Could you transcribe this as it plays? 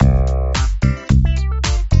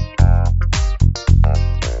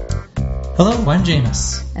Hello, I'm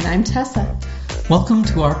Jameis. And I'm Tessa. Welcome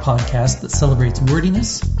to our podcast that celebrates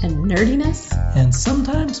wordiness and nerdiness and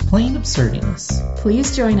sometimes plain absurdiness.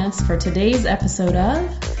 Please join us for today's episode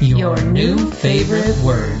of Your New Favorite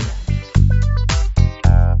Word.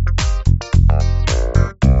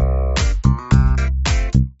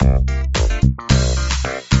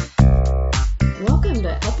 Welcome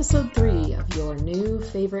to episode 3 of Your New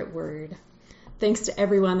Favorite Word. Thanks to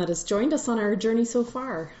everyone that has joined us on our journey so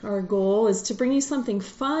far. Our goal is to bring you something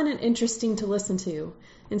fun and interesting to listen to,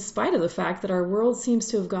 in spite of the fact that our world seems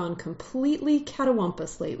to have gone completely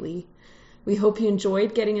catawampus lately. We hope you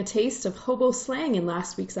enjoyed getting a taste of hobo slang in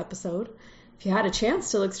last week's episode. If you had a chance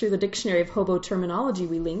to look through the dictionary of hobo terminology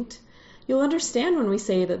we linked, you'll understand when we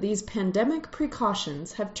say that these pandemic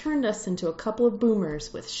precautions have turned us into a couple of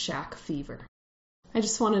boomers with shack fever. I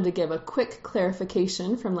just wanted to give a quick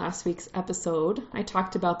clarification from last week's episode. I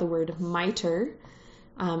talked about the word mitre,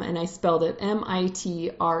 and I spelled it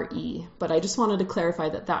M-I-T-R-E, but I just wanted to clarify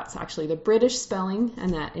that that's actually the British spelling,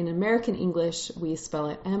 and that in American English, we spell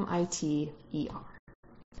it M-I-T-E-R.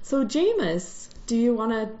 So, Jameis, do you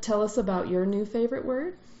want to tell us about your new favorite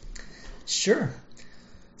word? Sure.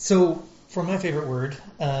 So, for my favorite word,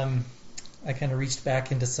 I kind of reached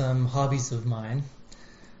back into some hobbies of mine.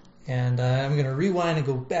 And I'm going to rewind and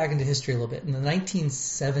go back into history a little bit. In the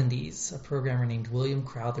 1970s, a programmer named William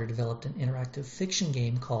Crowther developed an interactive fiction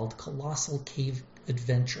game called Colossal Cave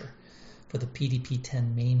Adventure for the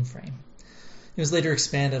PDP-10 mainframe. It was later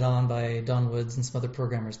expanded on by Don Woods and some other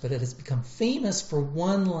programmers, but it has become famous for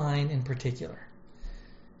one line in particular.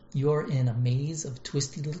 You're in a maze of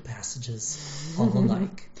twisty little passages, all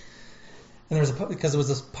alike. And there was because it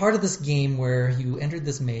was a part of this game where you entered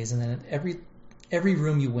this maze, and then every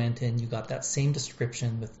room you went in, you got that same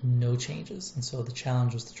description with no changes. And so the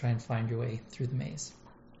challenge was to try and find your way through the maze.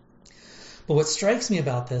 But what strikes me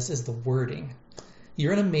about this is the wording.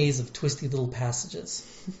 You're in a maze of twisty little passages.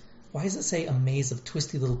 Why does it say a maze of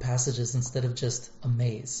twisty little passages instead of just a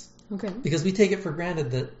maze? Okay. Because we take it for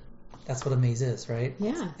granted that that's what a maze is, right?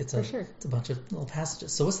 Yeah, it's for sure. It's a bunch of little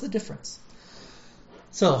passages. So what's the difference?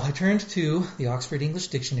 So I turned to the Oxford English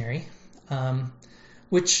Dictionary,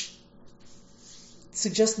 which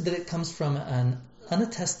suggested that it comes from an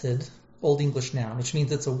unattested Old English noun, which means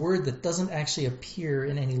it's a word that doesn't actually appear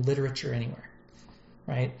in any literature anywhere,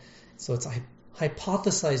 right? So it's a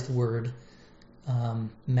hypothesized word,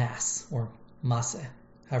 mass or masse,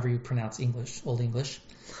 however you pronounce English, Old English,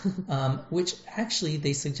 which actually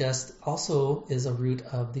they suggest also is a root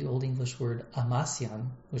of the Old English word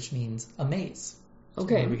amasian, which means a maze. Okay.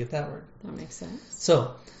 So where do we get that word? That makes sense.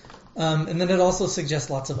 So, and then it also suggests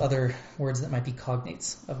lots of other words that might be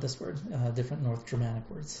cognates of this word, different North Germanic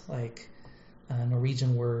words, like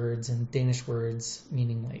Norwegian words and Danish words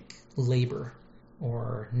meaning like labor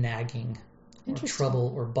or nagging or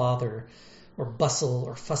trouble or bother or bustle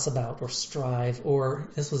or fuss about or strive, or,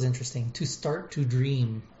 this was interesting, to start to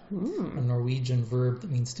dream, a Norwegian verb that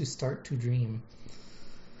means to start to dream,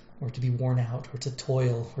 or to be worn out, or to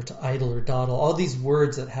toil, or to idle or dawdle, all these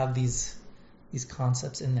words that have these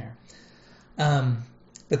concepts in there.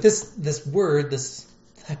 But this word, this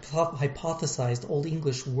hypothesized Old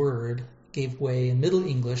English word, gave way in Middle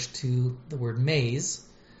English to the word maze,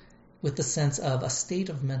 with the sense of a state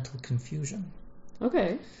of mental confusion.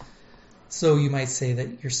 Okay. So you might say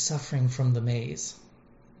that you're suffering from the maze.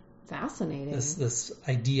 Fascinating. This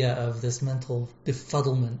idea of this mental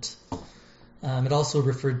befuddlement. It also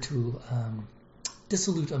referred to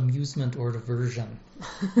dissolute amusement or diversion.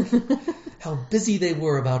 How busy they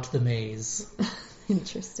were about the maze.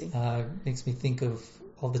 Interesting. Makes me think of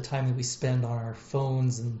all the time that we spend on our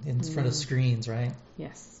phones and in front of screens, right?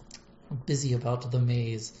 Yes. How busy about the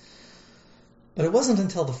maze. But it wasn't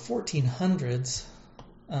until the 1400s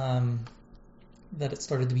that it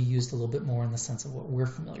started to be used a little bit more in the sense of what we're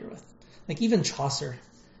familiar with. Like even Chaucer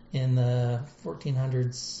in the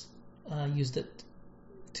 1400s used it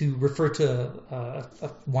to refer to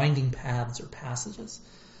winding paths or passages.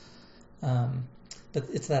 But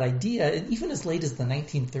it's that idea, and even as late as the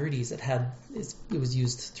 1930s, it was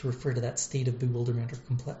used to refer to that state of bewilderment or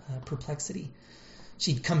perplexity.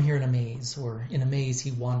 She'd come here in a maze, or in a maze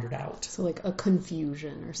he wandered out. So like a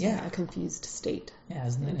confusion or something, yeah. A confused state. Yeah,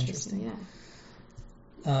 isn't that interesting? Yeah.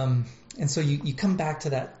 And so you come back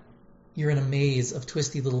to that, you're in a maze of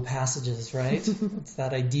twisty little passages, right? It's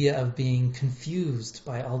that idea of being confused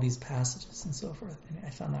by all these passages and so forth. And I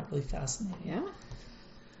found that really fascinating. Yeah.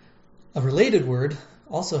 A related word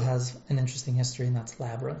also has an interesting history, and that's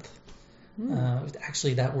labyrinth.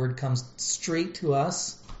 Actually, that word comes straight to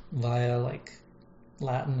us via like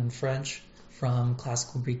Latin and French from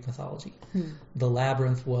classical Greek mythology. The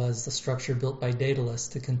labyrinth was the structure built by Daedalus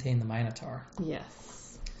to contain the Minotaur.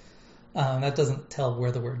 Yes. That doesn't tell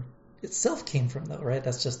where the word itself came from, though, right?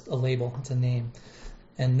 That's just a label. It's a name.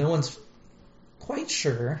 And no one's quite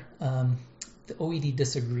sure. The OED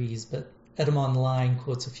disagrees, but Edom Online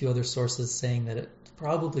quotes a few other sources saying that it's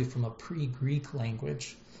probably from a pre-Greek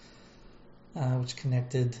language, which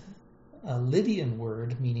connected a Lydian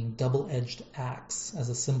word meaning double-edged axe as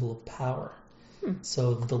a symbol of power.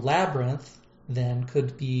 So the labyrinth then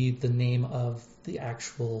could be the name of the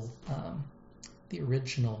actual, the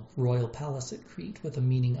original royal palace at Crete, with a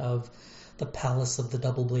meaning of the palace of the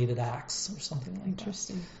double-bladed axe or something like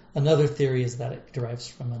Interesting. that. Another theory is that it derives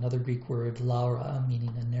from another Greek word, laura,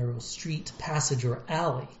 meaning a narrow street, passage, or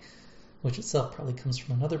alley, which itself probably comes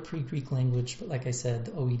from another pre-Greek language, but like I said,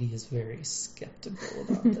 the OED is very skeptical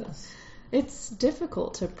about this. It's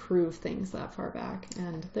difficult to prove things that far back,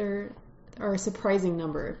 and there are a surprising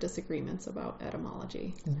number of disagreements about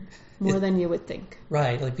etymology, more than you would think.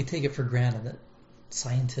 Right, like we take it for granted that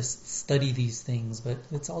scientists study these things, but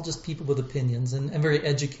it's all just people with opinions and very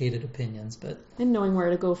educated opinions. And knowing where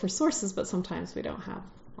to go for sources, but sometimes we don't have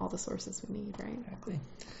all the sources we need, right? Exactly.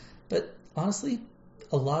 But honestly,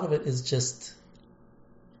 a lot of it is just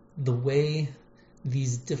the way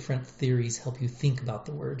these different theories help you think about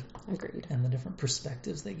the word. Agreed. And the different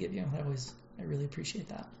perspectives they give you. I really appreciate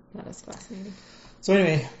that. That is fascinating. So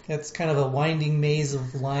anyway, it's kind of a winding maze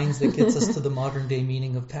of lines that gets us to the modern day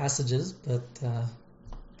meaning of passages, but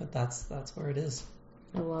that's where it is.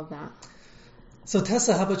 I love that. So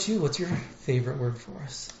Tessa, how about you? What's your favorite word for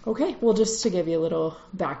us? Okay, well, just to give you a little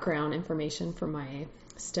background information for my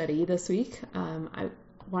study this week, I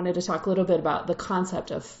wanted to talk a little bit about the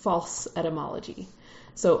concept of false etymology.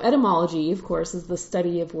 So etymology, of course, is the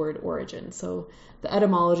study of word origin. So the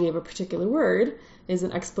etymology of a particular word is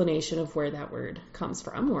an explanation of where that word comes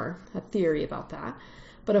from, or a theory about that.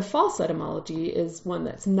 But a false etymology is one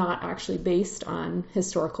that's not actually based on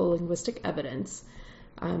historical linguistic evidence.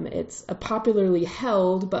 It's a popularly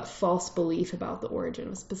held but false belief about the origin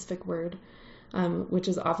of a specific word, which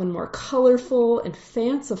is often more colorful and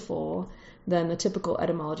fanciful than the typical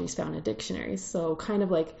etymologies found in dictionaries. So kind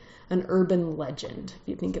of like an urban legend, if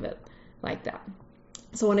you think of it like that.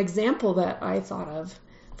 So an example that I thought of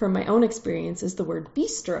from my own experience is the word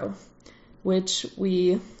bistro, which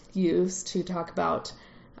we use to talk about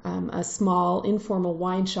a small informal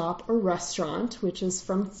wine shop or restaurant, which is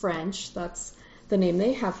from French. That's the name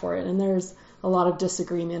they have for it. And there's a lot of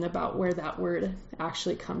disagreement about where that word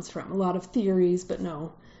actually comes from. A lot of theories, but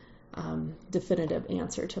no definitive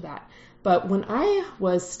answer to that. But when I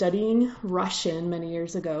was studying Russian many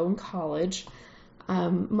years ago in college,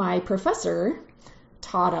 my professor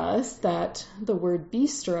taught us that the word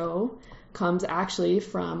bistro comes actually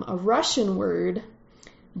from a Russian word,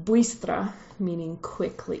 bystra, meaning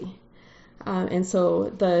quickly. And so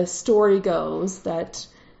the story goes that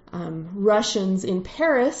Russians in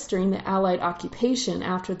Paris during the Allied occupation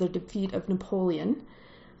after the defeat of Napoleon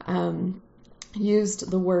used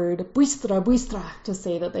the word bystra, bystra to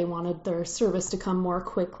say that they wanted their service to come more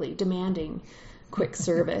quickly, demanding quick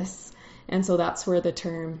service. And so that's where the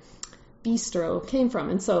term bistro came from.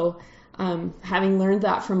 And so having learned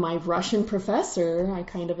that from my Russian professor, I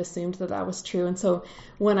kind of assumed that that was true. And so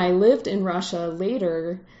when I lived in Russia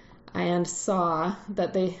later and saw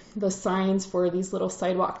that the signs for these little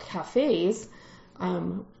sidewalk cafes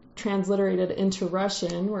transliterated into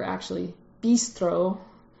Russian were actually bistro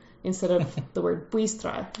instead of the word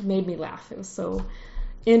bystra, it made me laugh. It was so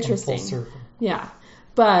interesting. Full circle. Yeah.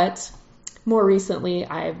 But more recently,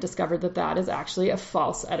 I've discovered that that is actually a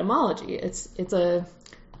false etymology. It's an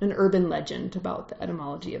urban legend about the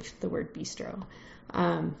etymology of the word bistro.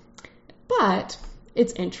 But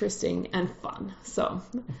it's interesting and fun. So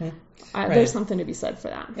Right. There's something to be said for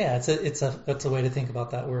that. Yeah, it's a way to think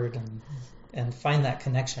about that word and find that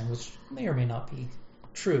connection, which may or may not be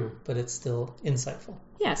true, but it's still insightful.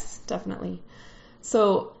 Yes, definitely.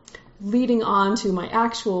 So leading on to my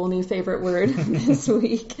actual new favorite word this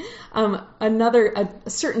week, a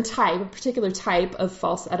certain type, a particular type of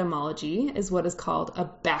false etymology is what is called a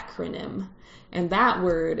backronym. And that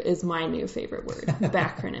word is my new favorite word,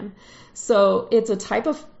 backronym. So it's a type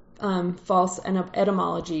of false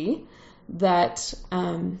etymology that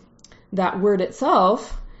that word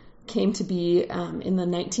itself came to be in the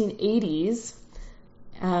 1980s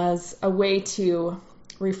as a way to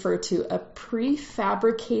refer to a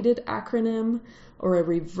prefabricated acronym or a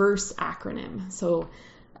reverse acronym. So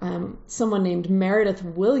someone named Meredith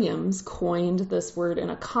Williams coined this word in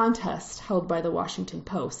a contest held by the Washington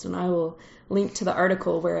Post, and I will link to the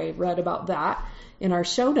article where I read about that in our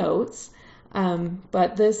show notes.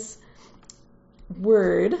 But this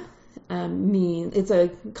word it's a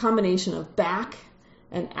combination of back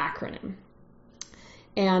and acronym.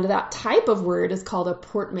 And that type of word is called a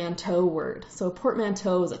portmanteau word. So a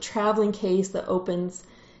portmanteau is a traveling case that opens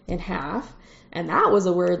in half. And that was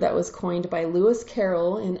a word that was coined by Lewis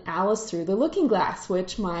Carroll in Alice Through the Looking Glass,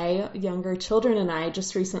 which my younger children and I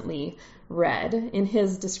just recently read. In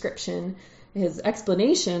his description, his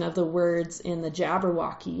explanation of the words in the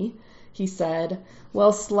Jabberwocky, he said,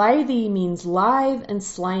 well, slithy means live and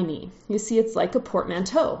slimy. You see, it's like a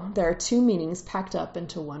portmanteau. There are two meanings packed up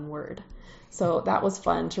into one word. So that was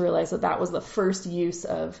fun to realize that that was the first use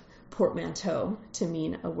of portmanteau to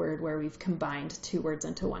mean a word where we've combined two words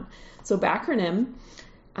into one. So backronym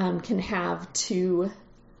can have two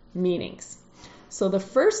meanings. So the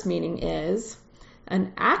first meaning is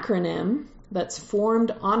an acronym that's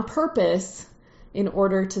formed on purpose in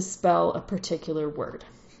order to spell a particular word.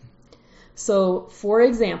 So, for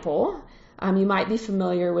example, you might be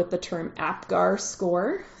familiar with the term APGAR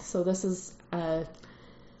score. So this is a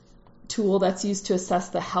tool that's used to assess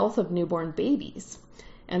the health of newborn babies.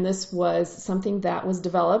 And this was something that was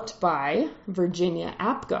developed by Virginia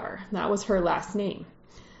Apgar. That was her last name.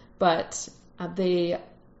 But they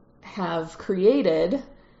have created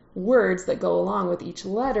words that go along with each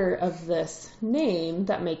letter of this name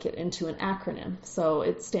that make it into an acronym. So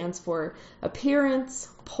it stands for appearance,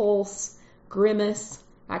 pulse, grimace,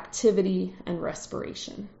 activity, and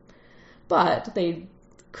respiration. But they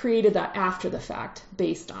created that after the fact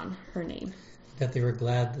based on her name. Bet they were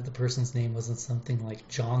glad that the person's name wasn't something like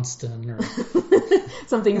Johnston or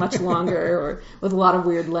something much longer or with a lot of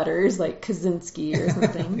weird letters like Kaczynski or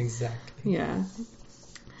something. Exactly. Yeah.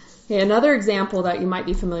 Okay, another example that you might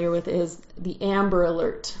be familiar with is the Amber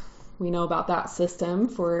Alert. We know about that system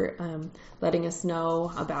for letting us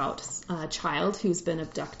know about a child who's been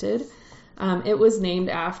abducted. It was named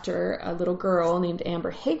after a little girl named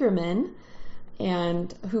Amber Hagerman,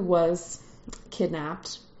 and who was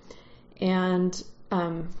kidnapped. And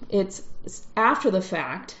it's after the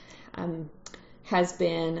fact has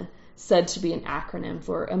been said to be an acronym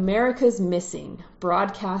for America's Missing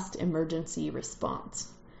Broadcast Emergency Response.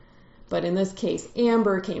 But in this case,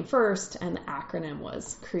 Amber came first, and the acronym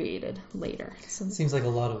was created later. So it seems like a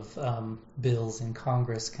lot of bills in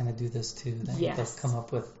Congress kind of do this too. They'll come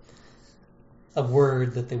up with a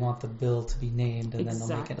word that they want the bill to be named, and then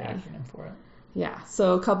they'll make an acronym for it. Yeah,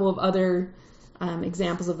 so a couple of other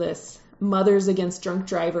examples of this. Mothers Against Drunk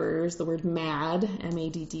Drivers, the word MADD,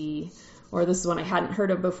 M-A-D-D, or this is one I hadn't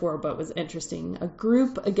heard of before but was interesting. A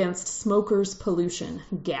Group Against Smokers Pollution,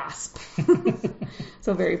 GASP.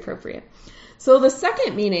 So very appropriate. So the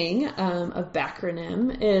second meaning of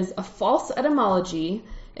backronym is a false etymology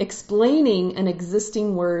explaining an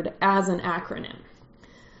existing word as an acronym.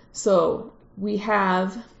 So we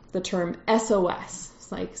have the term SOS.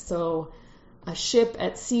 It's like, so a ship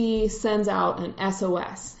at sea sends out an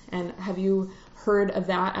SOS. And have you heard of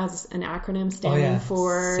that as an acronym standing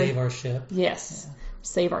for? Save our ship. Yes. Yeah.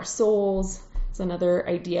 Save our souls. It's another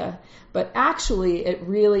idea. But actually, it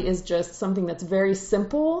really is just something that's very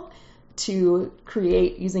simple to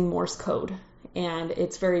create using Morse code. And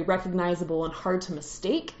it's very recognizable and hard to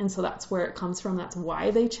mistake. And so that's where it comes from. That's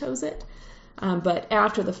why they chose it. But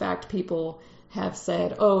after the fact, people have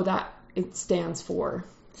said, oh, that it stands for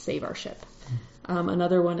Save Our Ship.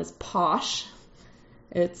 Another one is POSH.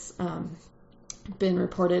 It's been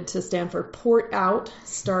reported to stand for Port Out,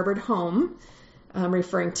 Starboard Home,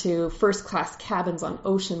 referring to first-class cabins on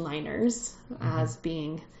ocean liners as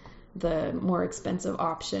being the more expensive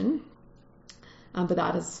option. But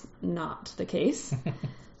that is not the case.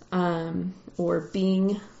 Or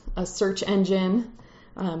being a search engine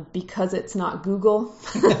because it's not Google.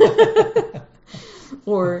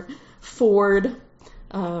 Or Ford,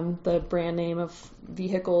 the brand name of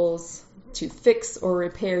vehicles, to fix or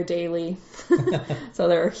repair daily. So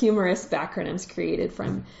there are humorous backronyms created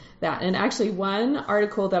from that. And actually one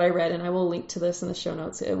article that I read, and I will link to this in the show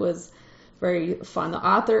notes, it was very fun. The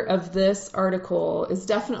author of this article is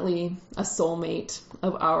definitely a soulmate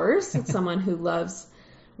of ours. It's someone who loves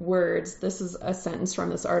words. This is a sentence from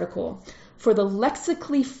this article. For the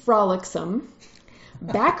lexically frolicsome,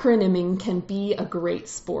 backronyming can be a great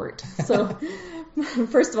sport. So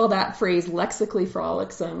first of all, that phrase, lexically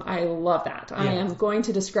frolicsome, I love that. Yeah. I am going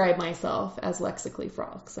to describe myself as lexically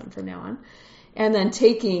frolicsome from now on. And then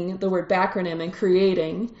taking the word backronym and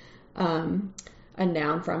creating a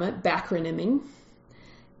noun from it, backronymming.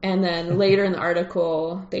 And then later in the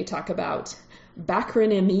article, they talk about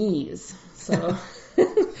backronymies. So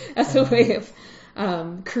as a way of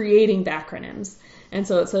creating backronyms. And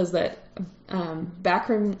so it says that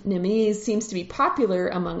backronymies seems to be popular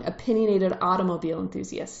among opinionated automobile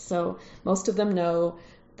enthusiasts. So most of them know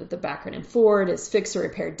that the backronym Ford is fix or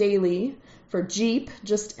repair daily. For Jeep,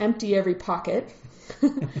 just empty every pocket.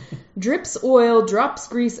 Drips oil, drops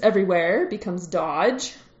grease everywhere becomes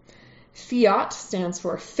Dodge. Fiat stands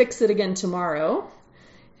for fix it again tomorrow.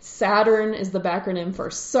 Saturn is the backronym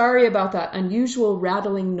for sorry about that unusual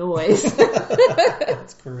rattling noise.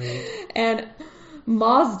 That's great. And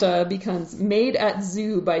Mazda becomes made at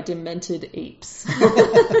zoo by demented apes.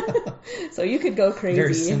 So you could go crazy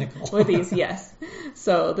Very cynical. with these, yes.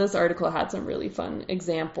 So this article had some really fun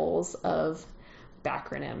examples of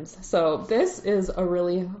backronyms. So this is a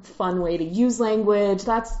really fun way to use language.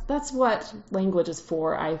 That's what language is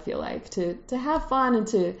for, I feel like, to have fun and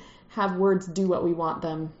to have words do what we want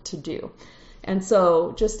them to do. And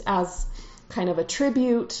so just as kind of a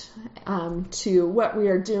tribute to what we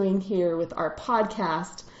are doing here with our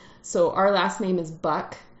podcast, so our last name is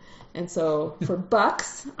Buck. And so for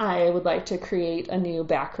Bucks, I would like to create a new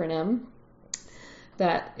backronym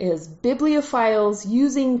that is Bibliophiles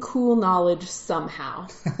Using Cool Knowledge Somehow.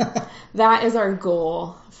 That is our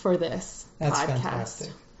goal for this That's podcast. fantastic.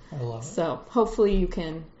 I love it. So hopefully you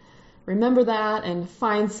can remember that and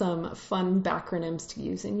find some fun backronyms to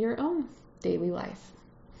use in your own daily life.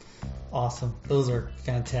 Awesome. Those are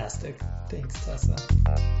fantastic. Thanks, Tessa.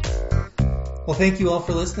 Well, thank you all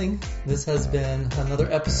for listening. This has been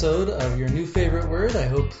another episode of Your New Favorite Word. I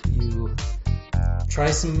hope you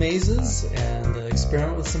try some mazes and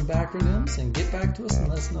experiment with some backronyms and get back to us and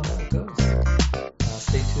let us know how it goes.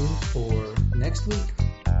 Stay tuned for next week.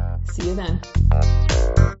 See you then.